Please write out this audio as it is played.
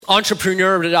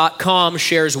Entrepreneur.com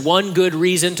shares one good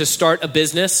reason to start a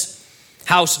business.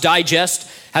 House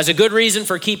Digest has a good reason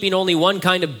for keeping only one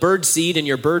kind of bird seed in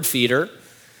your bird feeder.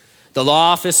 The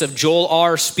law office of Joel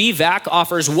R. Spivak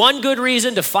offers one good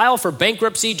reason to file for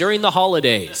bankruptcy during the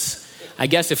holidays. I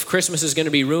guess if Christmas is going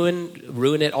to be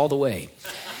ruin it all the way.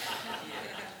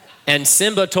 And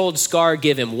Simba told Scar,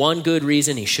 give him one good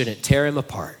reason he shouldn't tear him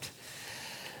apart.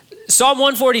 Psalm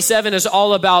 147 is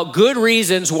all about good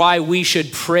reasons why we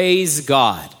should praise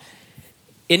God.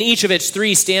 In each of its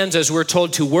 3 stanzas, we're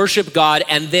told to worship God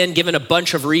and then given a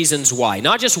bunch of reasons why.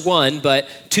 Not just one, but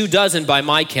 24 by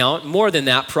my count, more than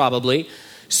that probably,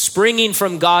 springing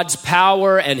from God's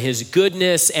power and his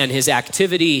goodness and his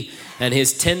activity and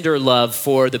his tender love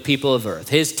for the people of earth,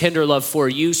 his tender love for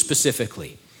you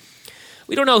specifically.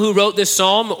 We don't know who wrote this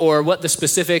psalm or what the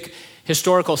specific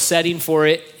historical setting for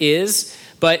it is,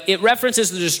 but it references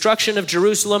the destruction of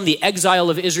Jerusalem, the exile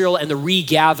of Israel, and the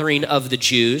regathering of the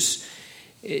Jews.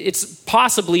 It's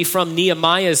possibly from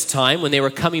Nehemiah's time when they were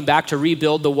coming back to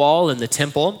rebuild the wall and the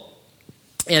temple.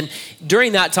 And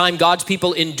during that time, God's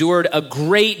people endured a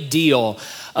great deal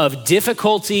of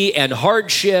difficulty and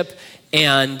hardship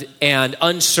and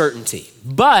uncertainty.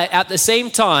 But at the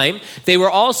same time, they were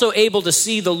also able to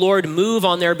see the Lord move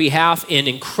on their behalf in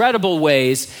incredible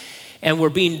ways and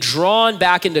were being drawn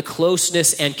back into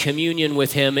closeness and communion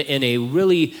with him in a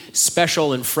really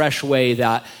special and fresh way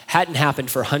that hadn't happened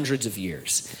for hundreds of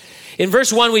years. In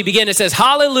verse 1, we begin, it says,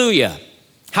 hallelujah,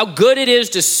 how good it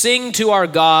is to sing to our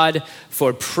God,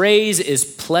 for praise is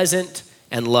pleasant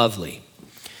and lovely.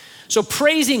 So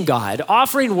praising God,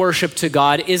 offering worship to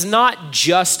God is not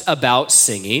just about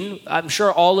singing. I'm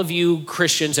sure all of you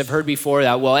Christians have heard before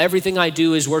that, well, everything I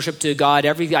do is worship to God.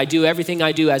 Everything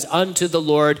I do as unto the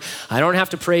Lord. I don't have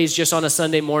to praise just on a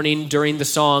Sunday morning during the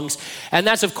songs. And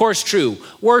that's of course true.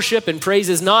 Worship and praise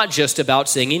is not just about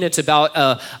singing. It's about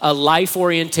a life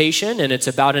orientation and it's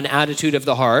about an attitude of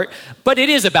the heart. But it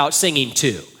is about singing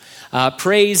too.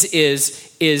 Praise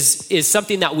is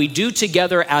something that we do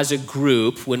together as a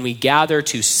group when we gather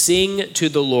to sing to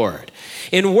the Lord.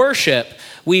 In worship,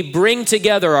 we bring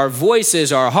together our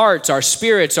voices, our hearts, our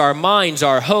spirits, our minds,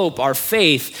 our hope, our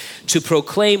faith to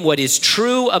proclaim what is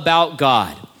true about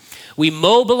God. We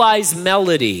mobilize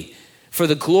melody for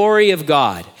the glory of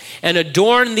God and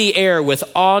adorn the air with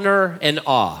honor and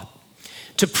awe.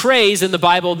 To praise in the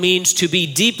Bible means to be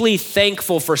deeply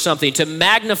thankful for something, to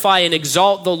magnify and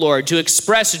exalt the Lord, to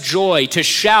express joy, to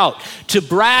shout, to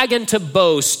brag and to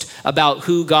boast about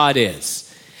who God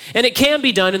is. And it can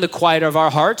be done in the quiet of our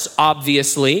hearts,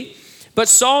 obviously, but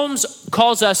Psalms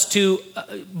calls us to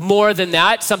more than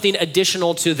that, something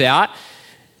additional to that.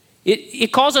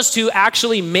 It calls us to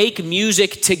actually make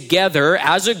music together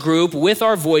as a group with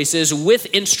our voices, with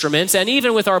instruments, and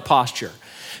even with our posture.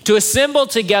 To assemble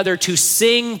together to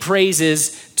sing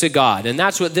praises to God. And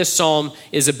that's what this psalm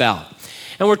is about.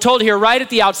 And we're told here right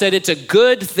at the outset, it's a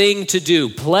good thing to do,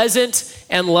 pleasant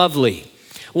and lovely.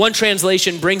 One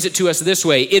translation brings it to us this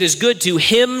way. It is good to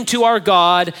hymn to our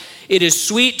God. It is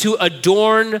sweet to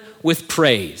adorn with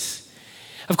praise.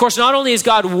 Of course, not only is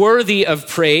God worthy of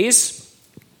praise,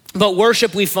 but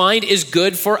worship, we find, is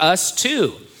good for us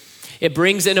too. It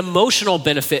brings an emotional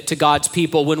benefit to God's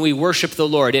people when we worship the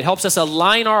Lord. It helps us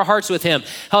align our hearts with him,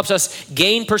 helps us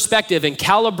gain perspective and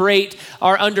calibrate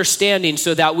our understanding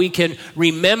so that we can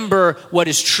remember what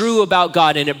is true about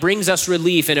God, and it brings us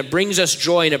relief and it brings us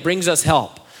joy and it brings us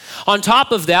help. On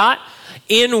top of that,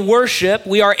 in worship,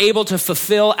 we are able to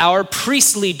fulfill our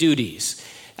priestly duties.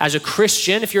 As a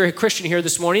Christian, if you're a Christian here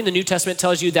this morning, the New Testament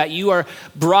tells you that you are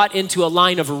brought into a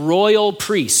line of royal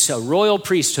priests, a royal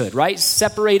priesthood, right?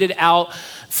 Separated out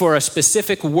for a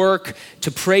specific work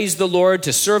to praise the Lord,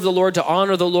 to serve the Lord, to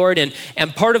honor the Lord.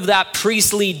 And part of that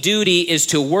priestly duty is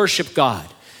to worship God.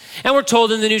 And we're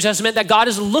told in the New Testament that God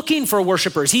is looking for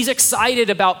worshipers. He's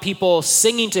excited about people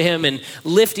singing to him and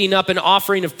lifting up an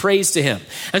offering of praise to him.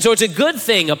 And so it's a good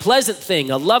thing, a pleasant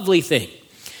thing, a lovely thing.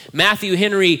 Matthew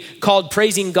Henry called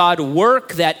praising God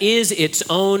work that is its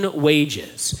own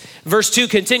wages. Verse 2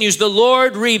 continues, the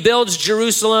Lord rebuilds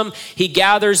Jerusalem. He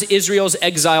gathers Israel's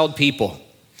exiled people.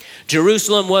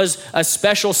 Jerusalem was a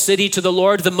special city to the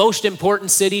Lord, the most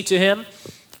important city to him.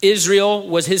 Israel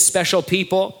was his special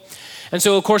people. And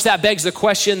so, of course, that begs the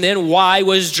question then, why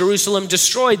was Jerusalem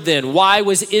destroyed then? Why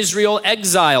was Israel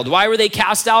exiled? Why were they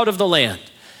cast out of the land?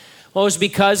 Well, it was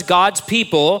because God's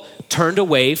people turned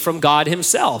away from God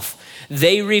himself.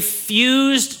 They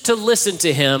refused to listen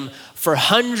to him for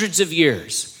hundreds of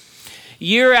years.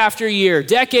 Year after year,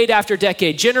 decade after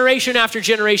decade, generation after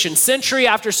generation, century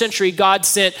after century, God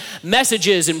sent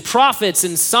messages and prophets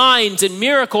and signs and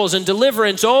miracles and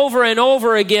deliverance over and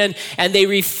over again, and they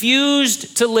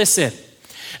refused to listen.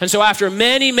 And so after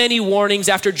many, many warnings,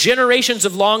 after generations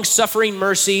of long-suffering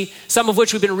mercy, some of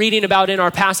which we've been reading about in our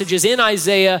passages in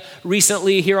Isaiah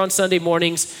recently here on Sunday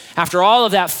mornings, after all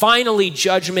of that, finally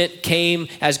judgment came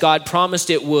as God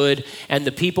promised it would, and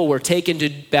the people were taken to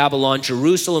Babylon.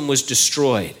 Jerusalem was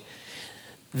destroyed.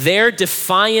 Their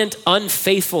defiant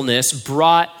unfaithfulness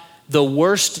brought the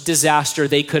worst disaster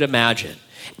they could imagine.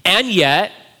 And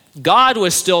yet, God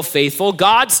was still faithful.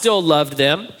 God still loved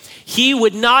them. He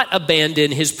would not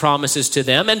abandon his promises to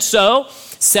them. And so,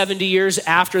 70 years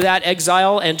after that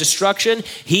exile and destruction,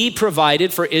 he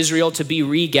provided for Israel to be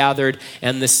regathered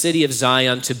and the city of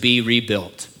Zion to be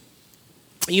rebuilt.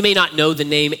 You may not know the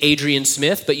name Adrian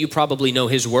Smith, but you probably know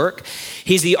his work.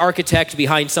 He's the architect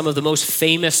behind some of the most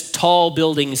famous tall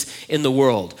buildings in the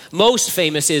world. Most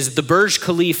famous is the Burj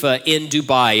Khalifa in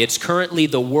Dubai. It's currently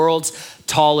the world's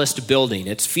tallest building.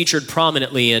 It's featured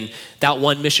prominently in that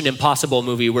one Mission Impossible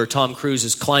movie where Tom Cruise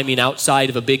is climbing outside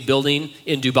of a big building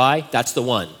in Dubai. That's the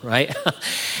one, right?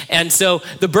 And so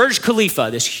the Burj Khalifa,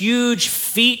 this huge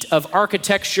feat of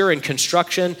architecture and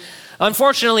construction,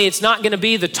 unfortunately, it's not going to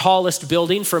be the tallest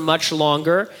building for much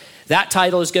longer. That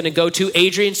title is going to go to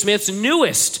Adrian Smith's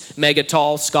newest mega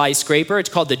tall skyscraper. It's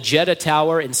called the Jeddah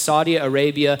Tower in Saudi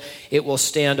Arabia. It will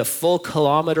stand a full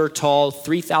kilometer tall,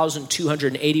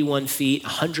 3,281 feet,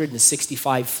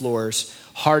 165 floors.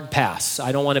 Hard pass.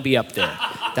 I don't want to be up there.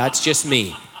 That's just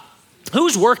me.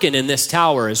 Who's working in this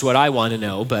tower is what I want to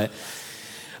know. But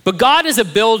God is a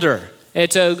builder.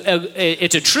 It's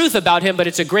a truth about him, but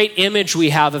it's a great image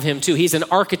we have of him too. He's an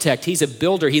architect. He's a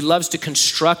builder. He loves to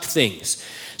construct things.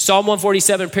 Psalm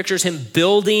 147 pictures him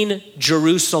building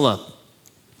Jerusalem.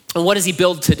 And what does he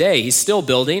build today? He's still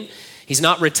building. He's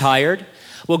not retired.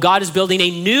 Well, God is building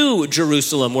a new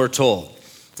Jerusalem, we're told.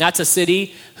 That's a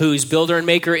city whose builder and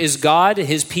maker is God.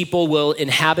 His people will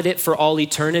inhabit it for all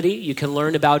eternity. You can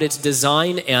learn about its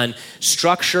design and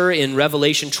structure in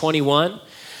Revelation 21.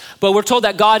 But we're told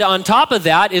that God, on top of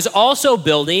that, is also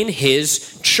building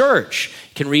his church.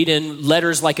 You can read in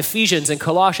letters like Ephesians and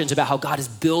Colossians about how God is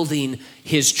building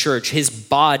his church, his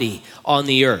body on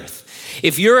the earth.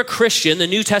 If you're a Christian, the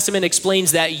New Testament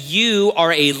explains that you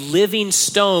are a living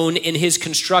stone in his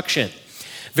construction.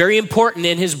 Very important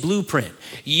in his blueprint.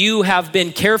 You have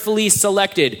been carefully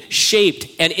selected, shaped,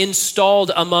 and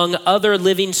installed among other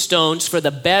living stones for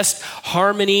the best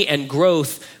harmony and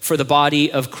growth for the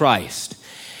body of Christ.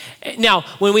 Now,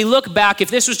 when we look back,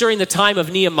 if this was during the time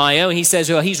of Nehemiah, and he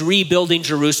says, well, he's rebuilding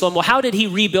Jerusalem. Well, how did he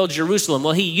rebuild Jerusalem?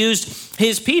 Well, he used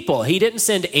his people. He didn't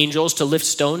send angels to lift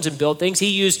stones and build things. He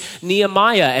used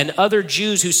Nehemiah and other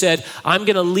Jews who said, I'm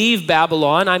going to leave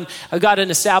Babylon. I've got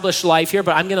an established life here,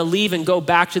 but I'm going to leave and go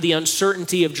back to the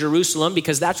uncertainty of Jerusalem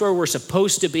because that's where we're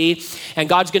supposed to be. And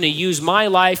God's going to use my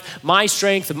life, my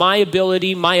strength, my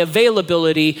ability, my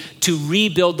availability to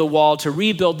rebuild the wall, to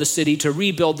rebuild the city, to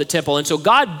rebuild the temple. And so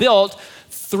God built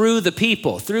through the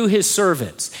people, through his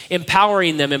servants,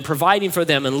 empowering them and providing for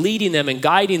them and leading them and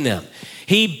guiding them.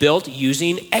 He built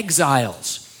using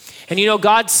exiles. And you know,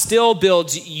 God still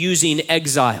builds using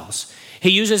exiles.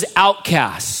 He uses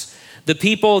outcasts, the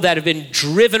people that have been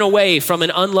driven away from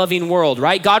an unloving world,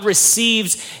 right? God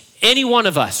receives any one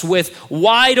of us with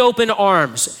wide open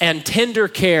arms and tender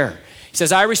care. He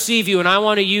says, I receive you and I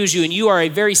want to use you, and you are a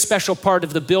very special part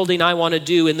of the building I want to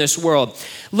do in this world.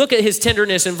 Look at his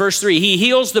tenderness in verse 3. He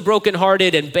heals the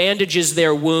brokenhearted and bandages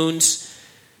their wounds.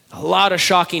 A lot of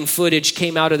shocking footage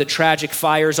came out of the tragic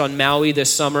fires on Maui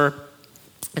this summer.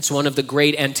 It's one of the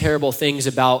great and terrible things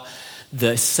about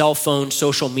the cell phone,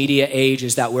 social media age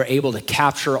is that we're able to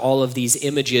capture all of these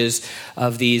images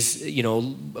of these,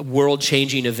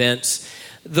 world-changing events.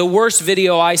 The worst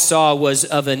video I saw was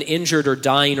of an injured or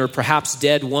dying or perhaps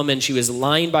dead woman. She was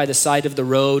lying by the side of the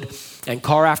road and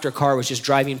car after car was just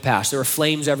driving past. There were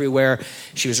flames everywhere.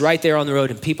 She was right there on the road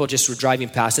and people just were driving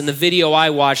past. In the video I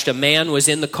watched, a man was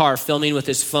in the car filming with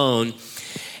his phone,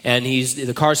 and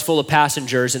the car's full of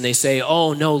passengers, and they say,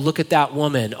 oh no, look at that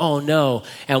woman. Oh no.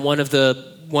 And one of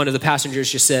the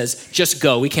passengers just says, just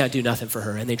go, we can't do nothing for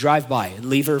her. And they drive by and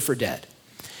leave her for dead.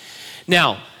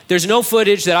 Now, there's no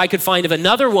footage that I could find of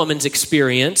another woman's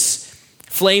experience.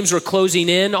 Flames were closing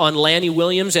in on Lanny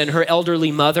Williams and her elderly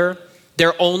mother.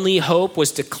 Their only hope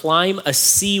was to climb a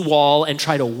seawall and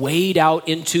try to wade out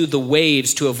into the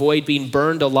waves to avoid being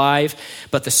burned alive.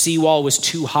 But the seawall was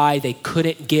too high. They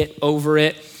couldn't get over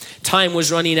it. Time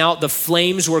was running out. The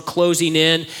flames were closing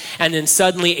in. And then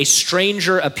suddenly a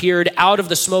stranger appeared out of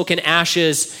the smoke and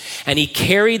ashes, and he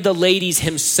carried the ladies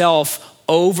himself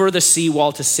over the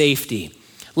seawall to safety.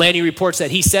 Lanny reports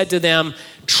that he said to them,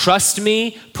 "Trust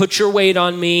me, put your weight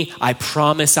on me. I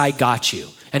promise I got you."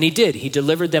 And he did. He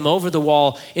delivered them over the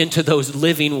wall into those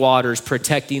living waters,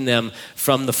 protecting them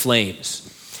from the flames.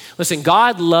 Listen,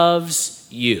 God loves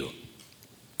you,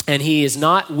 and he is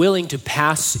not willing to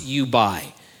pass you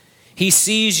by. He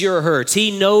sees your hurts.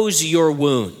 He knows your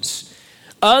wounds.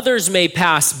 Others may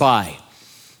pass by.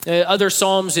 Other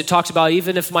Psalms, it talks about,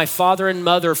 even if my father and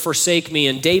mother forsake me.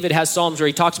 And David has Psalms where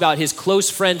he talks about his close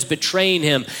friends betraying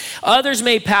him. Others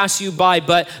may pass you by,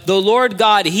 but the Lord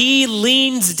God, he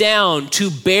leans down to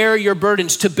bear your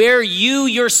burdens, to bear you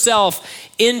yourself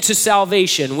into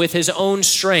salvation with his own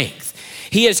strength.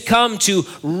 He has come to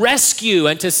rescue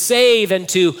and to save and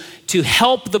to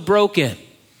help the broken.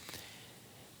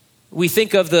 We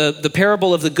think of the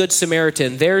parable of the Good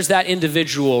Samaritan. There's that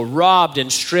individual robbed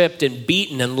and stripped and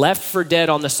beaten and left for dead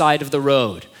on the side of the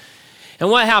road. And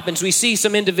what happens? We see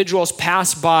some individuals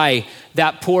pass by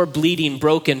that poor, bleeding,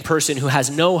 broken person who has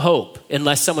no hope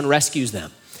unless someone rescues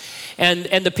them.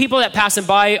 And the people that pass them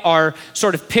by are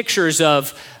sort of pictures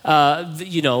of,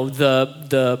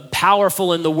 the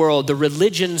powerful in the world, the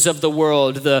religions of the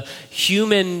world, the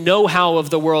human know-how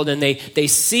of the world, and they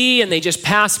see and they just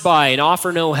pass by and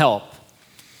offer no help.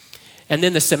 And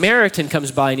then the Samaritan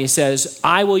comes by and he says,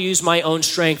 I will use my own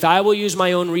strength. I will use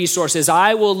my own resources.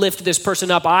 I will lift this person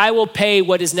up. I will pay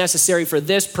what is necessary for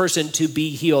this person to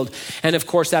be healed. And of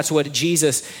course, that's what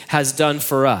Jesus has done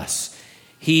for us.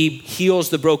 He heals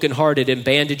the brokenhearted and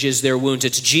bandages their wounds.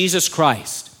 It's Jesus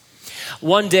Christ.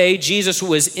 One day, Jesus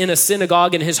was in a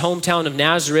synagogue in his hometown of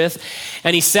Nazareth,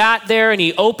 and he sat there and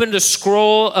he opened a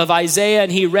scroll of Isaiah,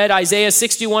 and he read Isaiah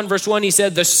 61 verse 1. He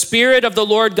said, "The Spirit of the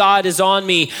Lord God is on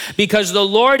me, because the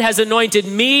Lord has anointed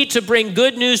me to bring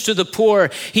good news to the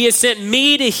poor. He has sent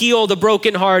me to heal the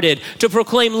brokenhearted, to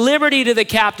proclaim liberty to the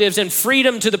captives and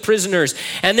freedom to the prisoners."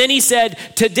 And then he said,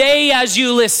 "Today as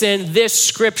you listen, this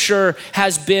scripture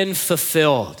has been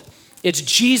fulfilled." It's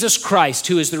Jesus Christ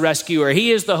who is the rescuer.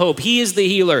 He is the hope. He is the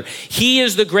healer. He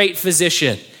is the great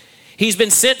physician. He's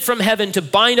been sent from heaven to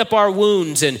bind up our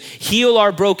wounds and heal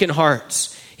our broken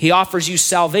hearts. He offers you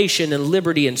salvation and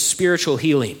liberty and spiritual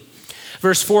healing.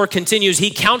 Verse 4 continues, he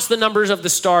counts the numbers of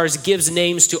the stars, gives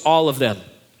names to all of them.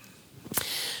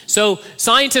 So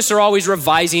scientists are always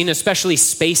revising, especially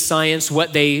space science,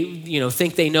 what they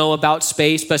think they know about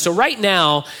space. But so right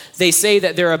now, they say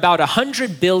that there are about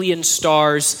 100 billion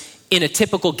stars in a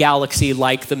typical galaxy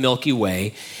like the Milky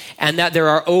Way, and that there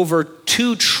are over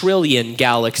 2 trillion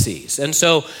galaxies. And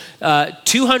so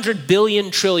 200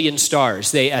 billion trillion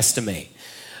stars, they estimate.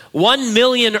 1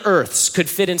 million Earths could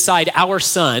fit inside our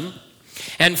sun,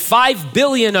 and 5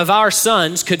 billion of our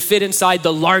suns could fit inside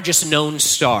the largest known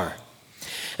star.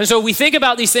 And so we think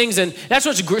about these things, and that's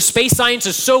what space science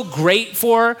is so great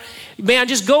for. Man,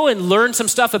 just go and learn some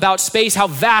stuff about space, how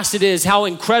vast it is, how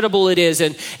incredible it is,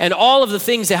 and all of the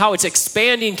things, how it's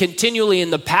expanding continually,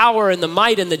 and the power and the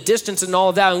might and the distance and all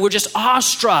of that. And we're just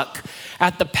awestruck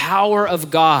at the power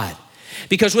of God.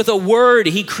 Because with a word,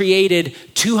 he created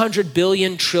 200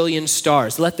 billion trillion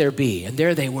stars. Let there be. And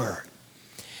there they were.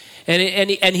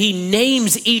 And he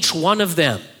names each one of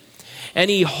them. And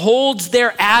he holds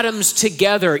their atoms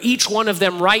together, each one of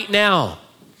them right now.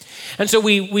 And so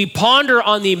we ponder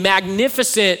on the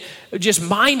magnificent, just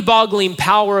mind-boggling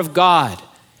power of God.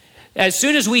 As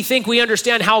soon as we think we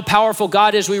understand how powerful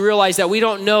God is, we realize that we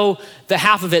don't know the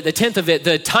half of it, the tenth of it,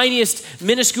 the tiniest,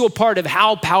 minuscule part of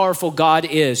how powerful God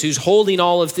is, who's holding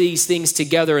all of these things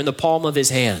together in the palm of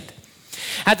his hand.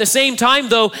 At the same time,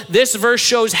 though, this verse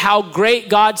shows how great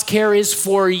God's care is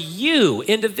for you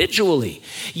individually.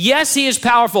 Yes, he is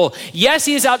powerful. Yes,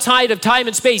 he is outside of time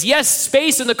and space. Yes,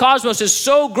 space and the cosmos is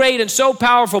so great and so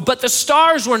powerful, but the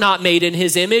stars were not made in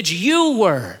his image. You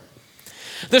were.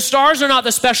 The stars are not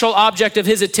the special object of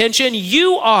his attention.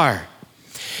 You are.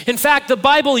 In fact, the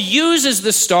Bible uses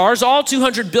the stars, all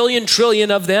 200 billion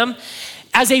trillion of them,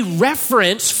 as a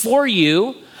reference for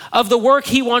you of the work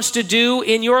he wants to do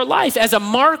in your life, as a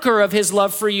marker of his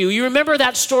love for you. You remember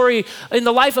that story in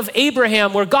the life of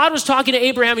Abraham, where God was talking to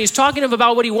Abraham. He's talking to him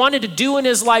about what he wanted to do in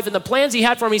his life and the plans he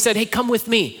had for him. He said, hey, come with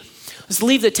me. Let's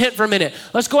leave the tent for a minute.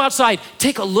 Let's go outside.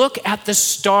 Take a look at the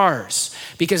stars,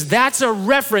 because that's a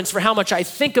reference for how much I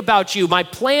think about you, my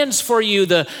plans for you,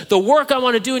 the work I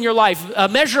want to do in your life, a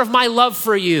measure of my love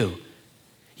for you.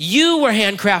 You were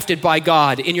handcrafted by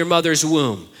God in your mother's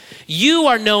womb. You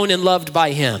are known and loved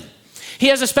by him. He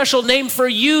has a special name for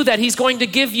you that he's going to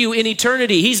give you in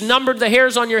eternity. He's numbered the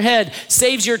hairs on your head,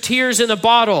 saves your tears in a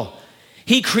bottle.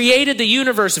 He created the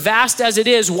universe, vast as it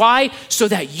is. Why? So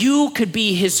that you could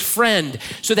be his friend,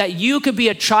 so that you could be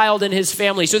a child in his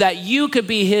family, so that you could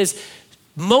be his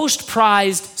most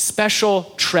prized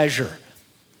special treasure.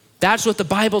 That's what the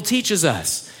Bible teaches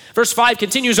us. Verse 5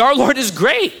 continues, our Lord is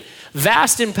great,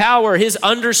 vast in power. His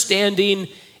understanding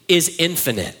is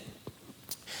infinite.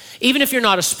 Even if you're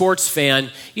not a sports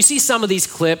fan, you see some of these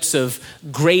clips of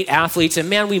great athletes, and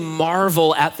man, we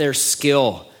marvel at their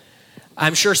skill.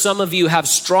 I'm sure some of you have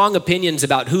strong opinions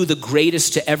about who the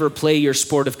greatest to ever play your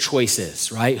sport of choice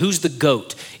is, right? Who's the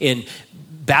GOAT in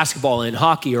basketball, in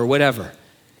hockey, or whatever?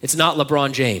 It's not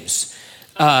LeBron James.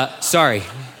 Sorry,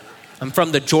 I'm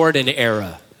from the Jordan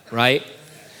era, right?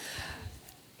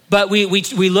 But we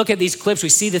look at these clips, we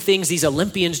see the things these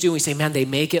Olympians do, and we say, man, they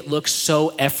make it look so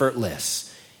effortless.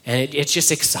 And it's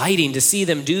just exciting to see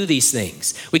them do these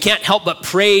things. We can't help but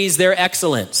praise their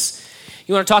excellence.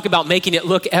 You want to talk about making it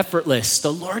look effortless.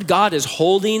 The Lord God is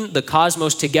holding the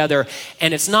cosmos together,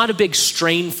 and it's not a big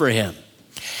strain for him.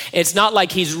 It's not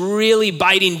like he's really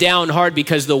biting down hard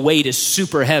because the weight is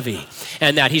super heavy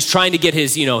and that he's trying to get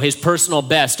his personal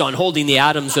best on holding the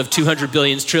atoms of 200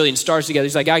 billion trillion stars together.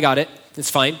 He's like, I got it. It's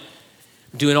fine.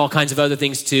 I'm doing all kinds of other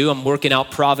things too. I'm working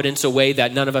out providence a way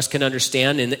that none of us can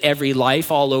understand in every life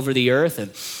all over the earth.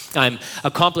 And I'm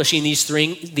accomplishing these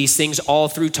things all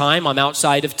through time. I'm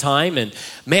outside of time. And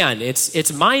man,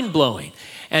 it's mind-blowing.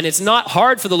 And it's not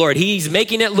hard for the Lord. He's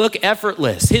making it look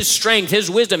effortless. His strength, his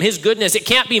wisdom, his goodness, it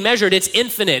can't be measured. It's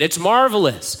infinite. It's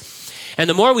marvelous. And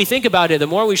the more we think about it, the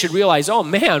more we should realize, oh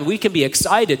man, we can be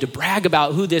excited to brag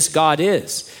about who this God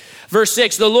is. Verse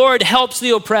 6, the Lord helps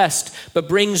the oppressed, but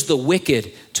brings the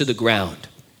wicked to the ground.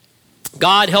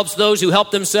 God helps those who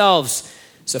help themselves.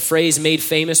 It's a phrase made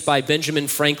famous by Benjamin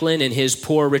Franklin in his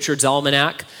Poor Richard's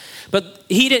Almanac. But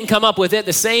he didn't come up with it.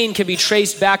 The saying can be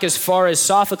traced back as far as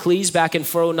Sophocles back in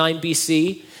 409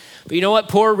 BC. But you know what?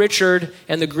 Poor Richard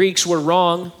and the Greeks were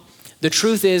wrong. The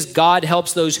truth is God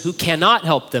helps those who cannot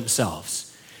help themselves.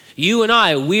 You and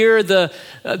I, we're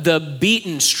the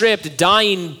beaten, stripped,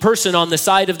 dying person on the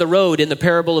side of the road in the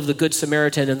parable of the Good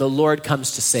Samaritan, and the Lord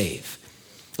comes to save.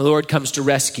 The Lord comes to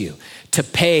rescue, to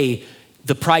pay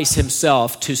the price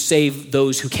himself to save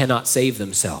those who cannot save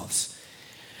themselves.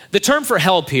 The term for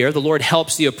help here, the Lord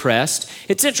helps the oppressed,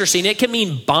 it's interesting. It can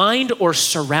mean bind or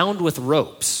surround with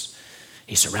ropes.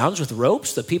 He surrounds with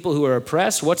ropes the people who are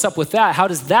oppressed. What's up with that? How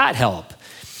does that help?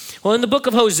 Well, in the book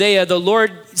of Hosea, the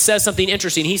Lord says something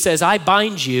interesting. He says, I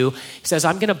bind you. He says,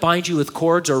 I'm going to bind you with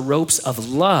cords or ropes of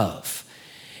love.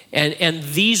 And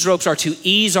these ropes are to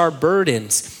ease our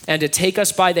burdens and to take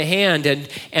us by the hand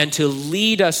and to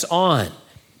lead us on.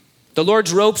 The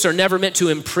Lord's ropes are never meant to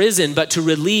imprison, but to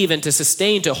relieve and to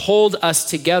sustain, to hold us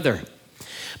together.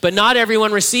 But not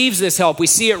everyone receives this help. We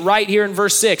see it right here in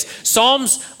verse 6.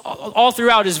 Psalms all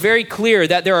throughout is very clear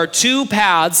that there are two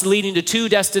paths leading to two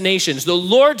destinations. The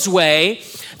Lord's way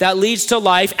that leads to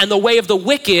life and the way of the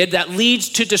wicked that leads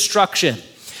to destruction.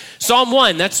 Psalm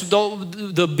 1, that's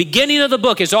the beginning of the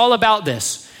book is all about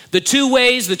this. The two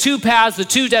ways, the two paths, the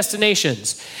two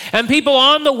destinations. And people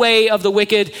on the way of the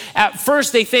wicked, at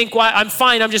first they think, well, I'm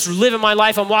fine, I'm just living my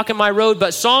life, I'm walking my road.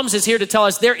 But Psalms is here to tell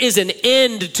us there is an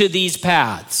end to these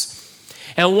paths.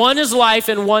 And one is life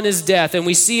and one is death. And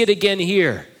we see it again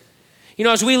here. You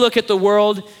know, as we look at the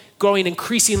world growing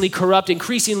increasingly corrupt,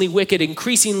 increasingly wicked,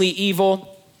 increasingly evil,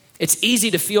 it's easy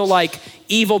to feel like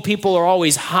evil people are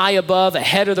always high above,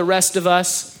 ahead of the rest of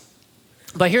us.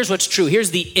 But here's what's true.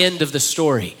 Here's the end of the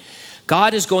story.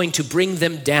 God is going to bring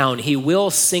them down. He will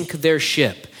sink their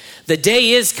ship. The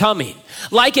day is coming.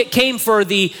 Like it came for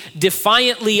the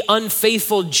defiantly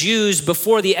unfaithful Jews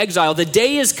before the exile, the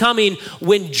day is coming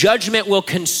when judgment will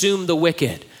consume the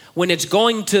wicked, when it's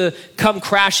going to come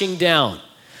crashing down.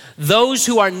 Those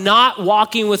who are not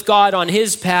walking with God on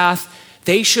his path,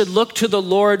 they should look to the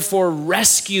Lord for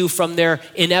rescue from their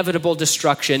inevitable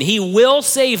destruction. He will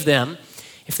save them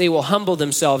if they will humble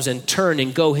themselves and turn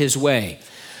and go his way.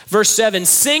 Verse 7,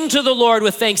 sing to the Lord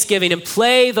with thanksgiving and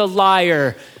play the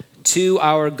lyre to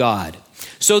our God.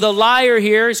 So the lyre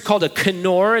here is called a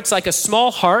kinnor. It's like a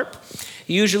small harp,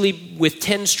 usually with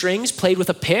 10 strings, played with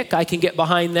a pick. I can get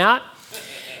behind that.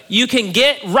 You can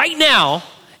get right now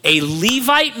a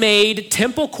Levite-made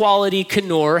temple-quality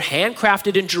kinnor,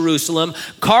 handcrafted in Jerusalem,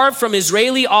 carved from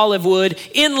Israeli olive wood,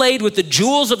 inlaid with the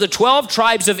jewels of the 12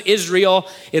 tribes of Israel.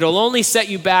 It'll only set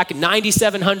you back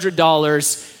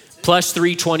 $9,700 plus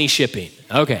 $320 shipping.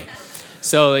 Okay,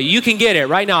 so you can get it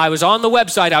right now. I was on the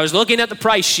website. I was looking at the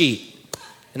price sheet.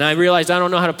 And I realized I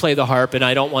don't know how to play the harp and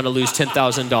I don't want to lose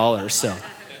 $10,000. So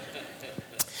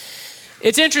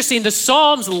it's interesting. The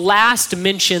Psalms last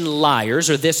mention lyres,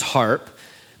 or this harp,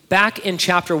 back in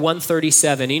chapter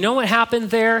 137. You know what happened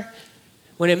there?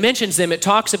 When it mentions them, it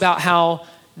talks about how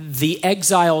the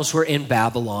exiles were in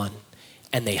Babylon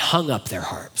and they hung up their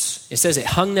harps. It says it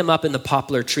hung them up in the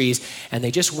poplar trees, and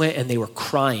they just went and they were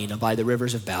crying by the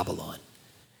rivers of Babylon.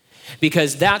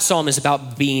 Because that psalm is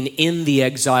about being in the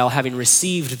exile, having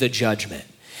received the judgment.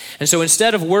 And so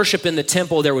instead of worship in the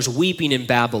temple, there was weeping in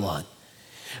Babylon.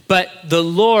 But the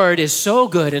Lord is so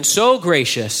good and so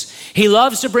gracious. He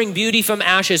loves to bring beauty from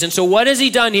ashes. And so what has he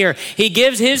done here? He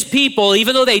gives his people,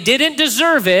 even though they didn't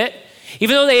deserve it,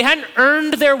 even though they hadn't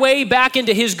earned their way back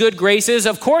into his good graces,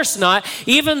 of course not.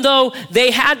 Even though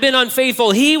they had been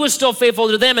unfaithful, he was still faithful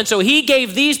to them. And so he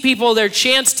gave these people their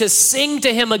chance to sing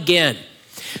to him again,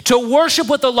 to worship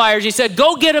with the lyres. He said,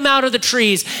 go get them out of the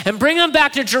trees and bring them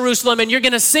back to Jerusalem, and you're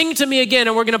going to sing to me again,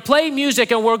 and we're going to play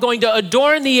music, and we're going to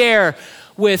adorn the air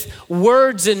with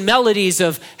words and melodies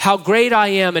of how great I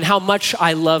am and how much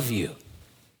I love you.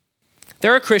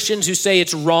 There are Christians who say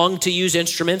it's wrong to use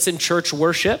instruments in church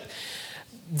worship.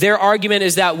 Their argument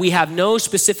is that we have no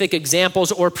specific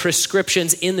examples or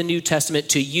prescriptions in the New Testament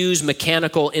to use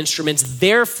mechanical instruments.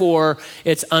 Therefore,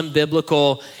 it's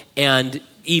unbiblical and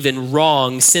even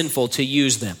wrong, sinful to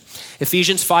use them.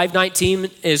 Ephesians 5:19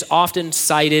 is often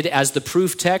cited as the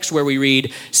proof text, where we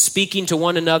read, speaking to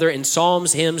one another in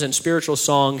psalms, hymns, and spiritual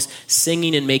songs,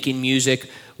 singing and making music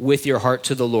with your heart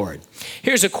to the Lord.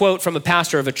 Here's a quote from a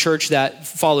pastor of a church that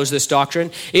follows this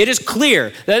doctrine. It is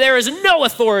clear that there is no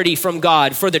authority from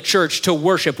God for the church to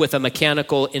worship with a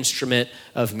mechanical instrument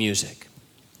of music.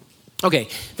 Okay,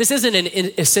 this isn't an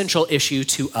essential issue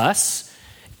to us.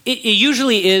 It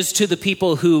usually is to the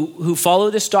people who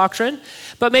follow this doctrine,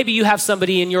 but maybe you have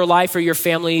somebody in your life or your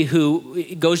family who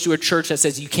goes to a church that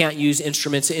says you can't use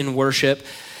instruments in worship.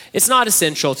 It's not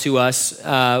essential to us.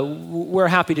 We're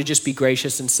happy to just be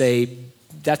gracious and say,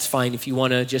 that's fine. If you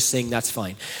want to just sing, that's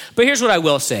fine. But here's what I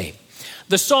will say.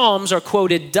 The Psalms are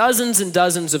quoted dozens and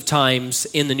dozens of times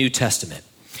in the New Testament.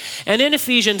 And in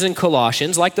Ephesians and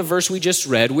Colossians, like the verse we just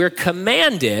read, we're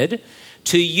commanded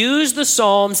to use the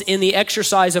Psalms in the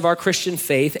exercise of our Christian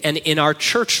faith and in our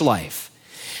church life.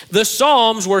 The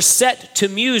Psalms were set to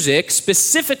music,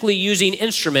 specifically using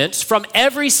instruments from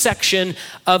every section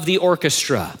of the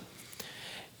orchestra.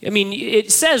 I mean,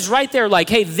 it says right there, like,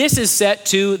 hey, this is set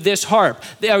to this harp.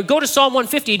 Go to Psalm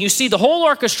 150 and you see the whole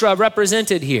orchestra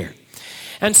represented here.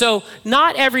 And so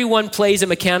not everyone plays a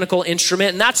mechanical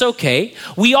instrument, and that's okay.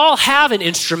 We all have an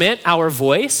instrument, our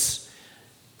voice,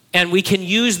 and we can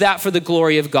use that for the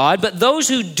glory of God. But those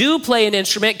who do play an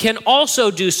instrument can also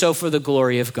do so for the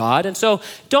glory of God. And so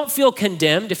don't feel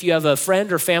condemned if you have a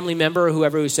friend or family member or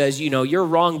whoever who says, you know, you're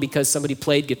wrong because somebody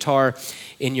played guitar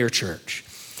in your church.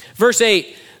 Verse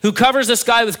 8, who covers the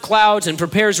sky with clouds and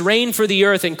prepares rain for the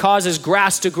earth and causes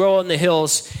grass to grow on the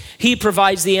hills. He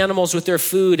provides the animals with their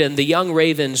food and the young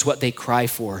ravens what they cry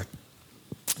for.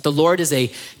 The Lord is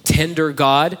a tender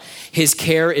God. His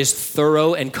care is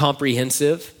thorough and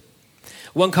comprehensive.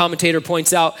 One commentator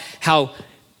points out how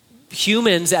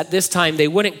humans at this time, they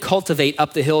wouldn't cultivate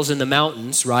up the hills and the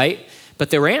mountains, right?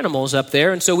 But there were animals up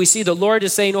there. And so we see the Lord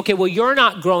is saying, okay, well, you're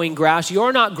not growing grass.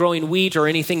 You're not growing wheat or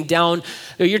anything down.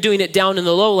 Or you're doing it down in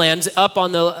the lowlands. Up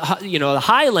on the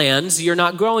highlands, you're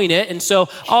not growing it. And so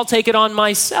I'll take it on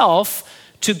myself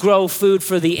to grow food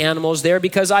for the animals there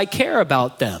because I care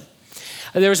about them.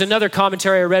 There was another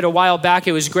commentary I read a while back.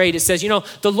 It was great. It says,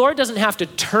 the Lord doesn't have to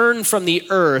turn from the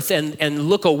earth and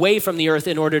look away from the earth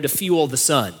in order to fuel the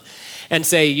sun and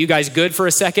say, you guys good for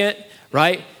a second,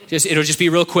 right? It'll just be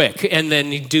real quick. And then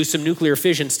do some nuclear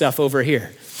fission stuff over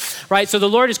here, right? So the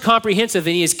Lord is comprehensive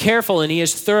and he is careful and he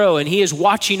is thorough and he is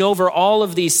watching over all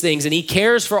of these things and he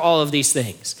cares for all of these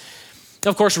things.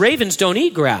 Of course, ravens don't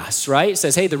eat grass, right? It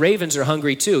says, hey, the ravens are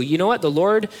hungry too. You know what? The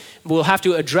Lord will have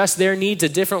to address their needs a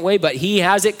different way, but he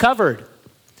has it covered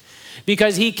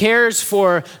because he cares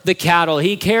for the cattle.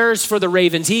 He cares for the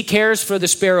ravens. He cares for the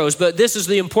sparrows. But this is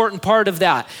the important part of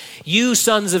that. You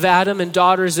sons of Adam and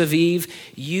daughters of Eve,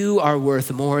 you are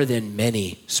worth more than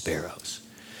many sparrows.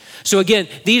 So again,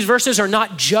 these verses are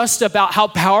not just about how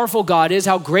powerful God is,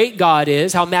 how great God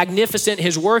is, how magnificent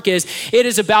his work is. It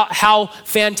is about how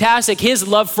fantastic his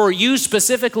love for you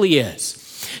specifically is.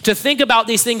 To think about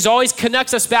these things always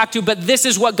connects us back to, but this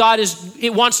is what God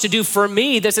wants to do for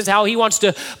me. This is how he wants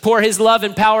to pour his love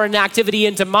and power and activity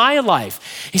into my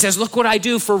life. He says, look what I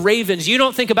do for ravens. You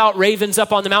don't think about ravens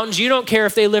up on the mountains. You don't care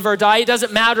if they live or die. It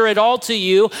doesn't matter at all to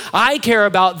you. I care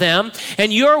about them,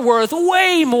 and you're worth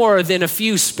way more than a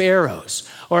few sparrows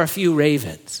or a few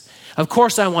ravens. Of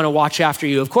course I want to watch after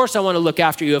you. Of course I want to look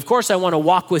after you. Of course I want to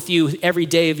walk with you every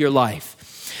day of your life.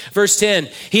 Verse 10,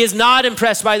 he is not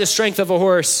impressed by the strength of a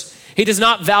horse. He does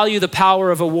not value the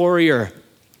power of a warrior.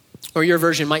 Or your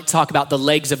version might talk about the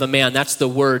legs of a man. That's the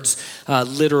words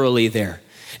literally there.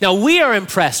 Now we are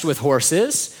impressed with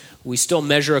horses. We still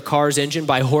measure a car's engine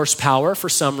by horsepower for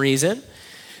some reason.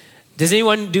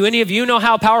 Do any of you know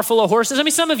how powerful a horse is? I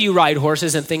mean, some of you ride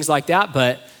horses and things like that,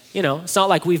 but it's not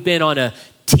like we've been on a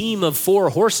team of 4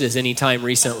 horses anytime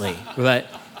recently, but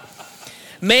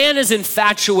man is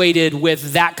infatuated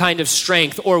with that kind of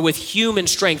strength or with human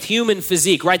strength, human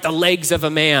physique, right? The legs of a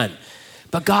man.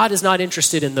 But God is not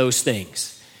interested in those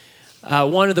things.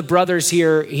 One of the brothers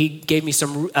here, he gave me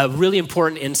some really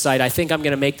important insight. I think I'm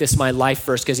going to make this my life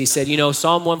verse because he said,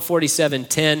 Psalm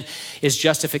 147:10 is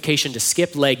justification to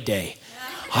skip leg day.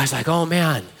 I was like, oh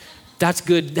man, that's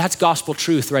good. That's gospel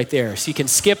truth right there. So you can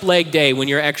skip leg day when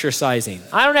you're exercising.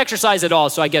 I don't exercise at all,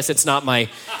 so I guess it's not my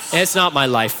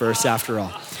life verse after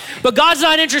all. But God's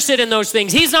not interested in those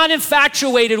things. He's not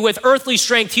infatuated with earthly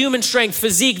strength, human strength,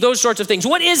 physique, those sorts of things.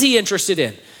 What is he interested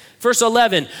in? Verse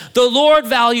 11, the Lord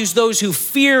values those who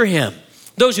fear him,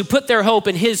 those who put their hope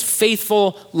in his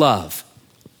faithful love.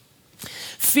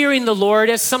 Fearing the Lord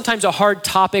is sometimes a hard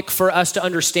topic for us to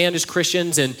understand as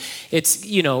Christians, and it's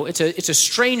a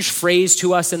strange phrase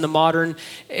to us in the modern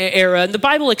era. And the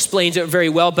Bible explains it very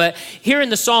well, but here in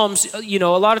the Psalms, a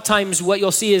lot of times what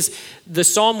you'll see is the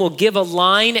Psalm will give a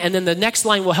line, and then the next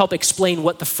line will help explain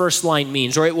what the first line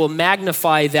means, or it will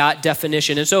magnify that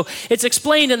definition. And so it's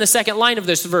explained in the second line of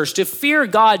this verse. To fear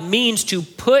God means to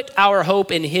put our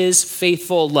hope in his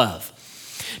faithful love.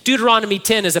 Deuteronomy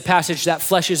 10 is a passage that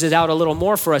fleshes it out a little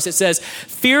more for us. It says,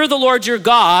 fear the Lord your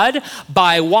God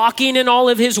by walking in all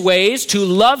of his ways, to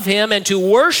love him and to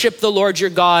worship the Lord your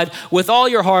God with all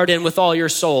your heart and with all your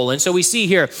soul. And so we see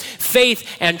here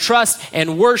faith and trust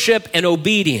and worship and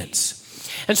obedience.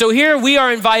 And so here we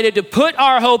are invited to put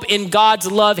our hope in God's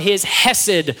love, his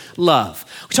hesed love.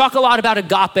 We talk a lot about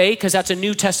agape because that's a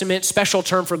New Testament special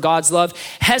term for God's love.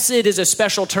 Hesed is a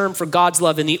special term for God's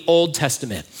love in the Old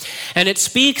Testament. And it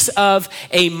speaks of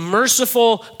a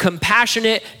merciful,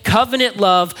 compassionate, covenant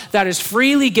love that is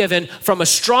freely given from a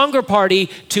stronger party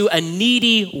to a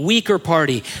needy, weaker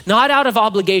party. Not out of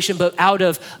obligation, but out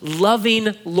of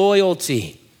loving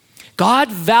loyalty.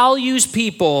 God values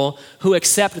people who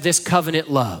accept this covenant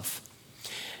love.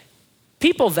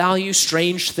 People value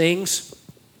strange things.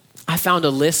 I found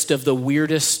a list of the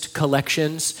weirdest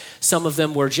collections. Some of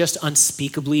them were just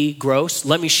unspeakably gross.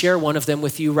 Let me share one of them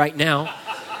with you right now.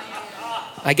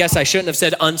 I guess I shouldn't have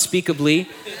said unspeakably.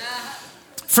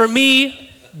 For me,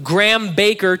 Graham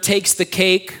Baker takes the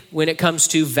cake when it comes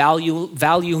to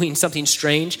valuing something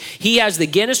strange. He has the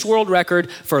Guinness World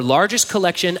Record for largest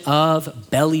collection of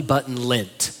belly button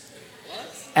lint.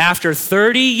 After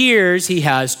 30 years, he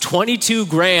has 22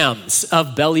 grams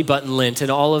of belly button lint in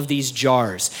all of these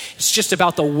jars. It's just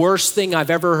about the worst thing I've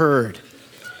ever heard.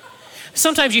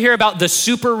 Sometimes you hear about the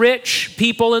super rich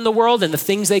people in the world and the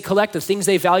things they collect, the things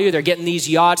they value. They're getting these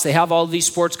yachts. They have all these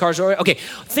sports cars. Okay,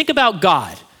 think about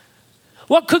God.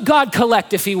 What could God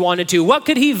collect if he wanted to? What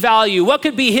could he value? What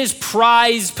could be his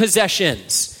prized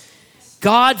possessions?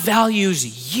 God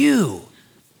values you.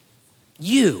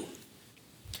 You.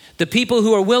 The people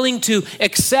who are willing to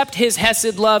accept his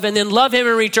hesed love and then love him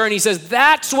in return. He says,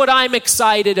 that's what I'm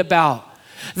excited about.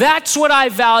 That's what I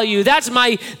value. That's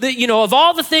of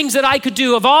all the things that I could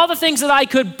do, of all the things that I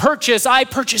could purchase, I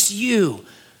purchase you.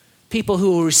 People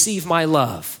who will receive my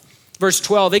love. Verse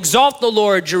 12, exalt the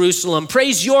Lord, Jerusalem.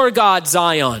 Praise your God,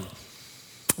 Zion.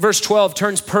 Verse 12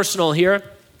 turns personal here.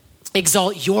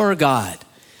 Exalt your God.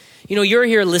 You're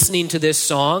here listening to this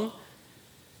song.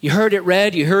 You heard it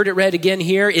read again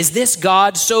here. Is this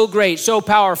God so great, so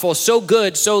powerful, so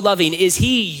good, so loving? Is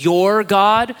he your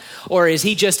God, or is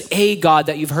he just a God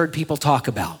that you've heard people talk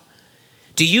about?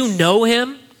 Do you know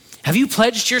him? Have you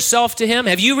pledged yourself to him?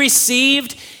 Have you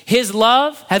received his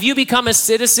love? Have you become a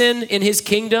citizen in his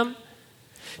kingdom?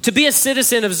 To be a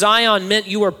citizen of Zion meant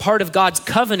you were part of God's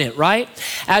covenant, right?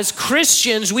 As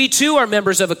Christians, we too are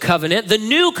members of a covenant, the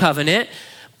new covenant,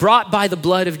 brought by the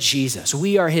blood of Jesus.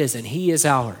 We are his and he is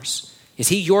ours. Is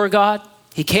he your God?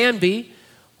 He can be.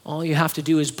 All you have to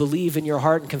do is believe in your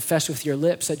heart and confess with your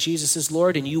lips that Jesus is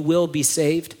Lord, and you will be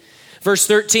saved. Verse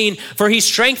 13, for he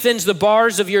strengthens the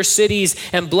bars of your cities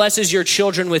and blesses your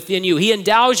children within you. He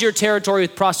endows your territory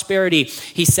with prosperity.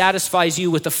 He satisfies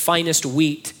you with the finest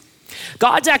wheat.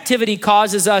 God's activity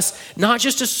causes us not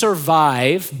just to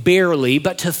survive barely,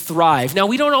 but to thrive. Now,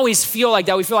 we don't always feel like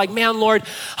that. We feel like, man, Lord,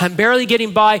 I'm barely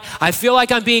getting by. I feel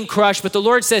like I'm being crushed. But the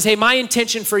Lord says, hey, my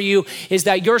intention for you is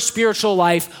that your spiritual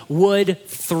life would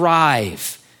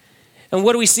thrive. And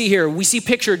what do we see here? We see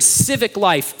pictured civic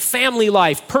life, family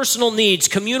life, personal needs,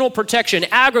 communal protection,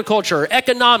 agriculture,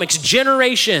 economics,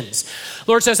 generations.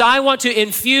 The Lord says, I want to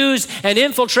infuse and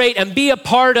infiltrate and be a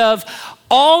part of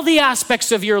all the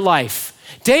aspects of your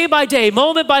life, day by day,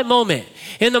 moment by moment,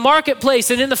 in the marketplace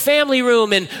and in the family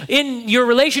room and in your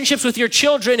relationships with your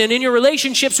children and in your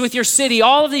relationships with your city.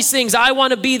 All of these things, I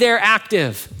want to be there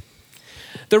active.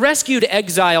 The rescued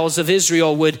exiles of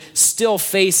Israel would still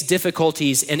face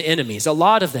difficulties and enemies, a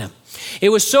lot of them. It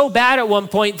was so bad at one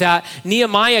point that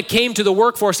Nehemiah came to the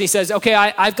workforce and he says, okay,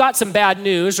 I've got some bad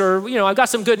news, or, I've got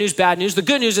some good news, bad news. The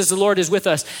good news is the Lord is with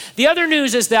us. The other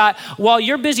news is that while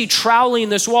you're busy troweling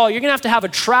this wall, you're going to have a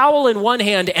trowel in one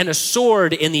hand and a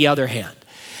sword in the other hand.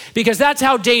 Because that's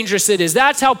how dangerous it is.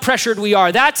 That's how pressured we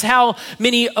are. That's how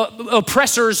many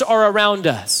oppressors are around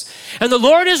us. And the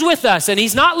Lord is with us, and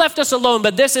he's not left us alone,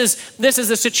 but this is the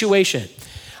situation.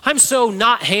 I'm so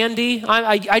not handy.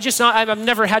 I've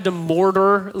never had to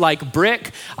mortar like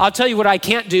brick. I'll tell you what I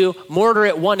can't do, mortar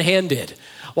it one-handed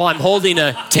while I'm holding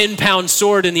a 10-pound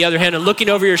sword in the other hand and looking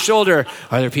over your shoulder.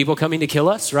 Are there people coming to kill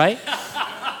us, right?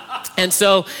 And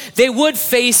so they would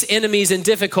face enemies and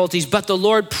difficulties, but the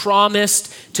Lord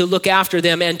promised to look after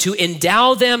them and to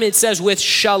endow them, it says, with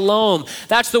shalom.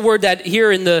 That's the word that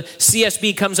here in the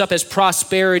CSB comes up as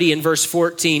prosperity in verse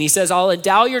 14. He says, I'll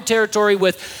endow your territory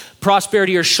with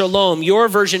prosperity or shalom. Your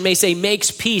version may say makes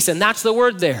peace, and that's the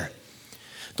word there.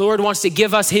 The Lord wants to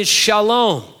give us his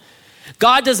shalom.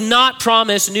 God does not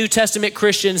promise New Testament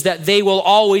Christians that they will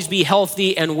always be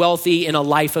healthy and wealthy in a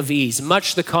life of ease.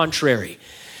 Much the contrary.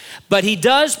 But he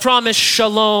does promise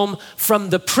shalom from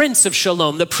the Prince of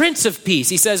Shalom, the Prince of Peace.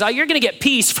 He says, you're going to get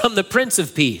peace from the Prince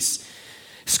of Peace.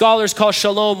 Scholars call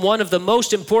shalom one of the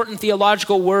most important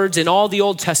theological words in all the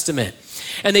Old Testament.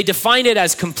 And they define it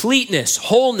as completeness,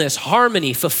 wholeness,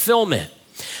 harmony, fulfillment.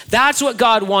 That's what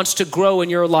God wants to grow in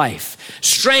your life.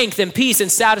 Strength and peace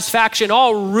and satisfaction,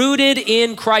 all rooted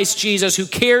in Christ Jesus, who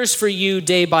cares for you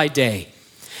day by day.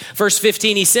 Verse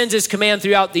 15, he sends his command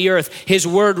throughout the earth. His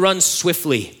word runs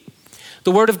swiftly.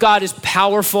 The word of God is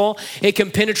powerful. It can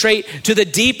penetrate to the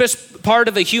deepest part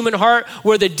of the human heart,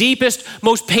 where the deepest,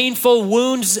 most painful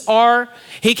wounds are.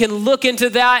 He can look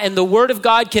into that, and the word of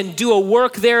God can do a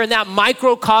work there in that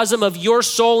microcosm of your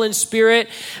soul and spirit.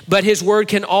 But his word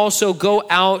can also go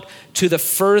out to the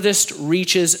furthest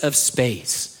reaches of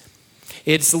space.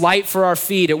 It's light for our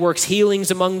feet. It works healings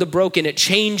among the broken. It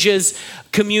changes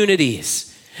communities.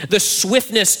 The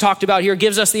swiftness talked about here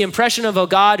gives us the impression of a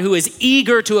God who is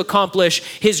eager to accomplish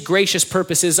his gracious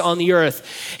purposes on the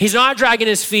earth. He's not dragging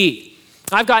his feet.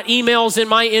 I've got emails in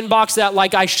my inbox that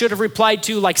I should have replied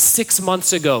to 6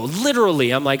 months ago.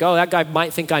 Literally, I'm like, oh, that guy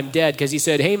might think I'm dead because he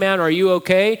said, hey man, are you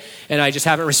okay? And I just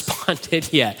haven't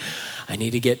responded yet. I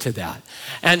need to get to that.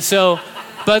 And so,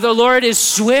 but the Lord is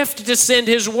swift to send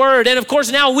his word. And of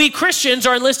course, now we Christians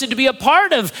are enlisted to be a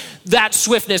part of that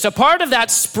swiftness, a part of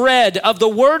that spread of the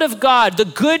word of God, the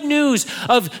good news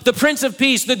of the Prince of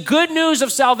Peace, the good news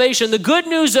of salvation, the good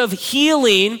news of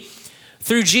healing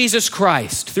through Jesus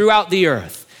Christ throughout the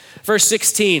earth. Verse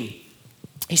 16,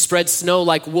 he spreads snow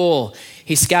like wool.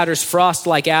 He scatters frost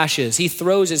like ashes. He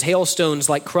throws his hailstones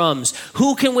like crumbs.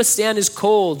 Who can withstand his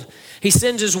cold? He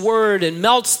sends his word and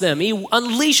melts them. He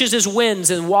unleashes his winds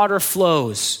and water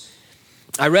flows.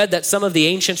 I read that some of the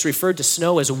ancients referred to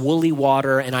snow as woolly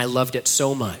water, and I loved it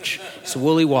so much. It's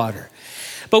woolly water.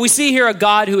 But we see here a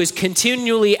God who is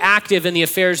continually active in the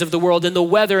affairs of the world, in the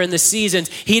weather and the seasons.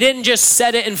 He didn't just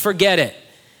set it and forget it.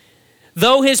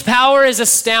 Though his power is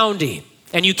astounding,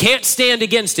 and you can't stand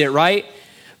against it, right?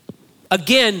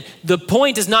 Again, the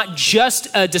point is not just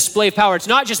a display of power. It's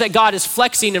not just that God is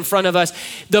flexing in front of us.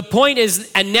 The point is,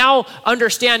 and now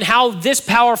understand how this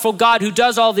powerful God who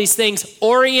does all these things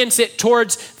orients it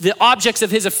towards the objects of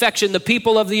his affection, the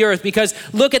people of the earth. Because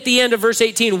look at the end of verse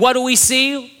 18. What do we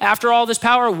see after all this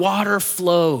power? Water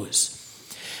flows.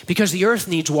 Because the earth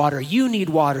needs water. You need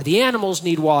water. The animals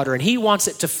need water. And he wants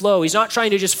it to flow. He's not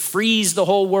trying to just freeze the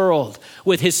whole world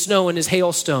with his snow and his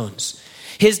hailstones.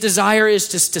 His desire is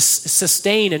to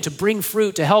sustain and to bring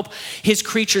fruit, to help his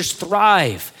creatures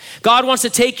thrive. God wants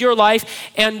to take your life,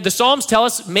 and the Psalms tell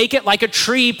us, make it like a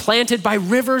tree planted by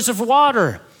rivers of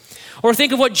water. Or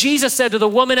think of what Jesus said to the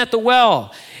woman at the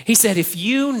well. He said, if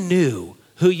you knew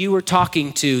who you were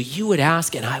talking to, you would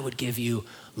ask and I would give you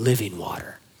living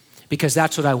water, because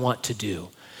that's what I want to do.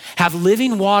 Have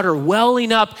living water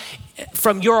welling up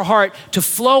from your heart to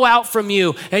flow out from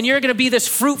you. And you're going to be this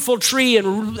fruitful tree,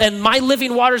 and my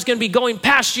living water is going to be going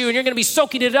past you, and you're going to be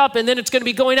soaking it up, and then it's going to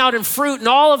be going out in fruit and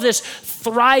all of this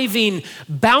thriving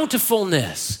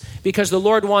bountifulness, because the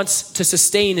Lord wants to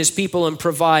sustain his people and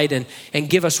provide and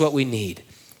give us what we need.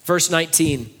 Verse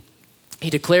 19, he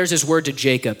declares his word to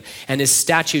Jacob and his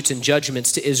statutes and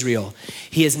judgments to Israel.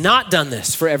 He has not done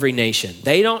this for every nation.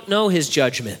 They don't know his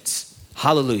judgments.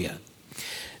 Hallelujah.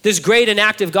 This great and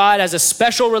active God has a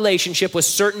special relationship with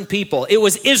certain people. It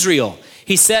was Israel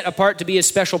he set apart to be his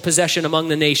special possession among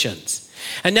the nations.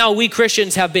 And now we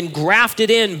Christians have been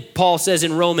grafted in, Paul says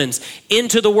in Romans,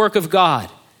 into the work of God.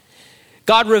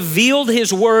 God revealed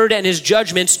his word and his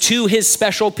judgments to his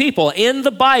special people. In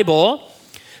the Bible,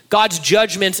 God's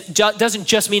judgments doesn't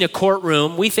just mean a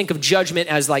courtroom. We think of judgment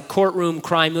as like courtroom,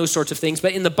 crime, those sorts of things.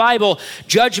 But in the Bible,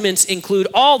 judgments include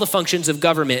all the functions of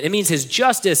government. It means his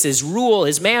justice, his rule,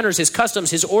 his manners, his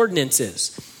customs, his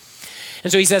ordinances.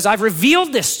 And so he says, I've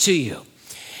revealed this to you.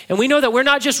 And we know that we're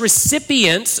not just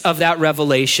recipients of that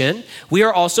revelation. We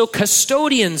are also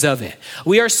custodians of it.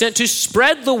 We are sent to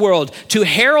spread the world, to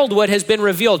herald what has been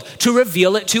revealed, to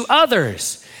reveal it to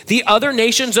others. The other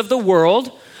nations of the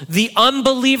world, the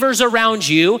unbelievers around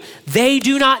you, they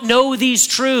do not know these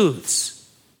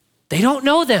truths. They don't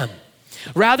know them.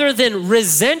 Rather than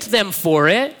resent them for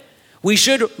it, we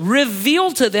should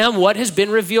reveal to them what has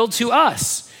been revealed to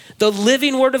us. The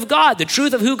living word of God, the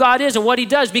truth of who God is and what he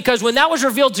does. Because when that was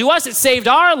revealed to us, it saved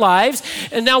our lives.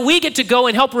 And now we get to go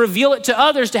and help reveal it to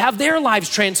others to have their lives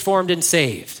transformed and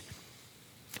saved.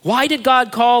 Why did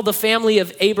God call the family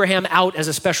of Abraham out as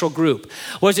a special group?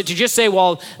 Was it to just say,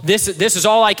 well, this is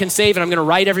all I can save and I'm going to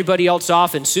write everybody else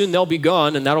off and soon they'll be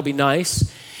gone and that'll be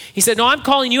nice? He said, no, I'm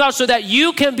calling you out so that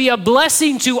you can be a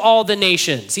blessing to all the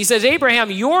nations. He says, Abraham,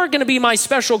 you're going to be my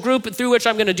special group through which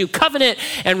I'm going to do covenant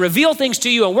and reveal things to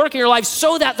you and work in your life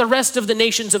so that the rest of the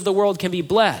nations of the world can be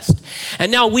blessed.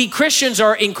 And now we Christians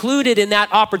are included in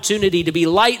that opportunity to be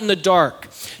light in the dark,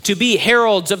 to be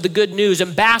heralds of the good news,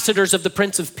 ambassadors of the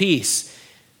Prince of Peace.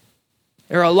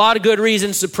 There are a lot of good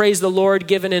reasons to praise the Lord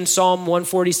given in Psalm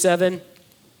 147.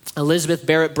 Elizabeth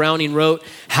Barrett Browning wrote,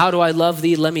 how do I love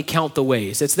thee? Let me count the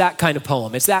ways. It's that kind of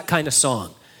poem. It's that kind of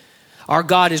song. Our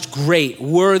God is great,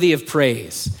 worthy of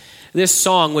praise. This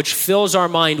song, which fills our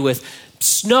mind with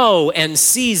snow and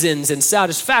seasons and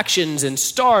satisfactions and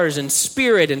stars and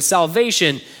spirit and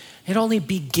salvation, it only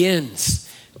begins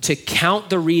to count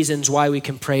the reasons why we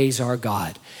can praise our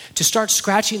God, to start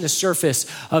scratching the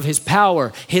surface of his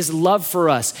power, his love for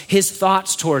us, his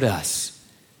thoughts toward us.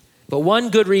 But one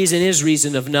good reason is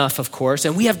reason enough, of course,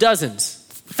 and we have dozens,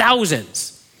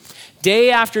 thousands.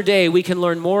 Day after day, we can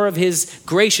learn more of his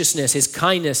graciousness, his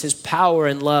kindness, his power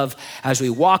and love as we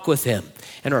walk with him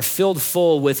and are filled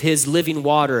full with his living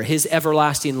water, his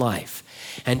everlasting life.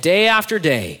 And day after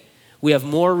day, we have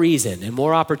more reason and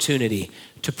more opportunity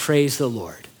to praise the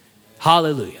Lord.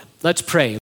 Hallelujah. Let's pray.